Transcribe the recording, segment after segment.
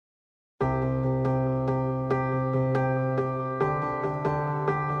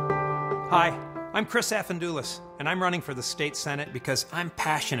Hi, I'm Chris Affandoulis, and I'm running for the state senate because I'm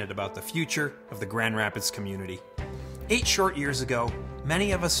passionate about the future of the Grand Rapids community. 8 short years ago,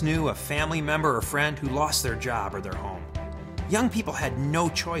 many of us knew a family member or friend who lost their job or their home. Young people had no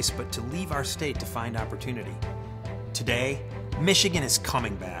choice but to leave our state to find opportunity. Today, Michigan is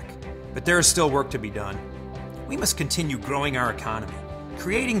coming back, but there is still work to be done. We must continue growing our economy,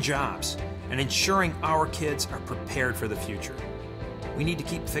 creating jobs, and ensuring our kids are prepared for the future. We need to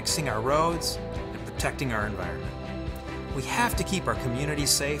keep fixing our roads and protecting our environment. We have to keep our communities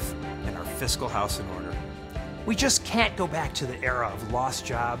safe and our fiscal house in order. We just can't go back to the era of lost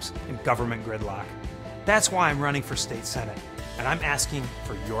jobs and government gridlock. That's why I'm running for state senate, and I'm asking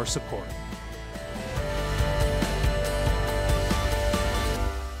for your support.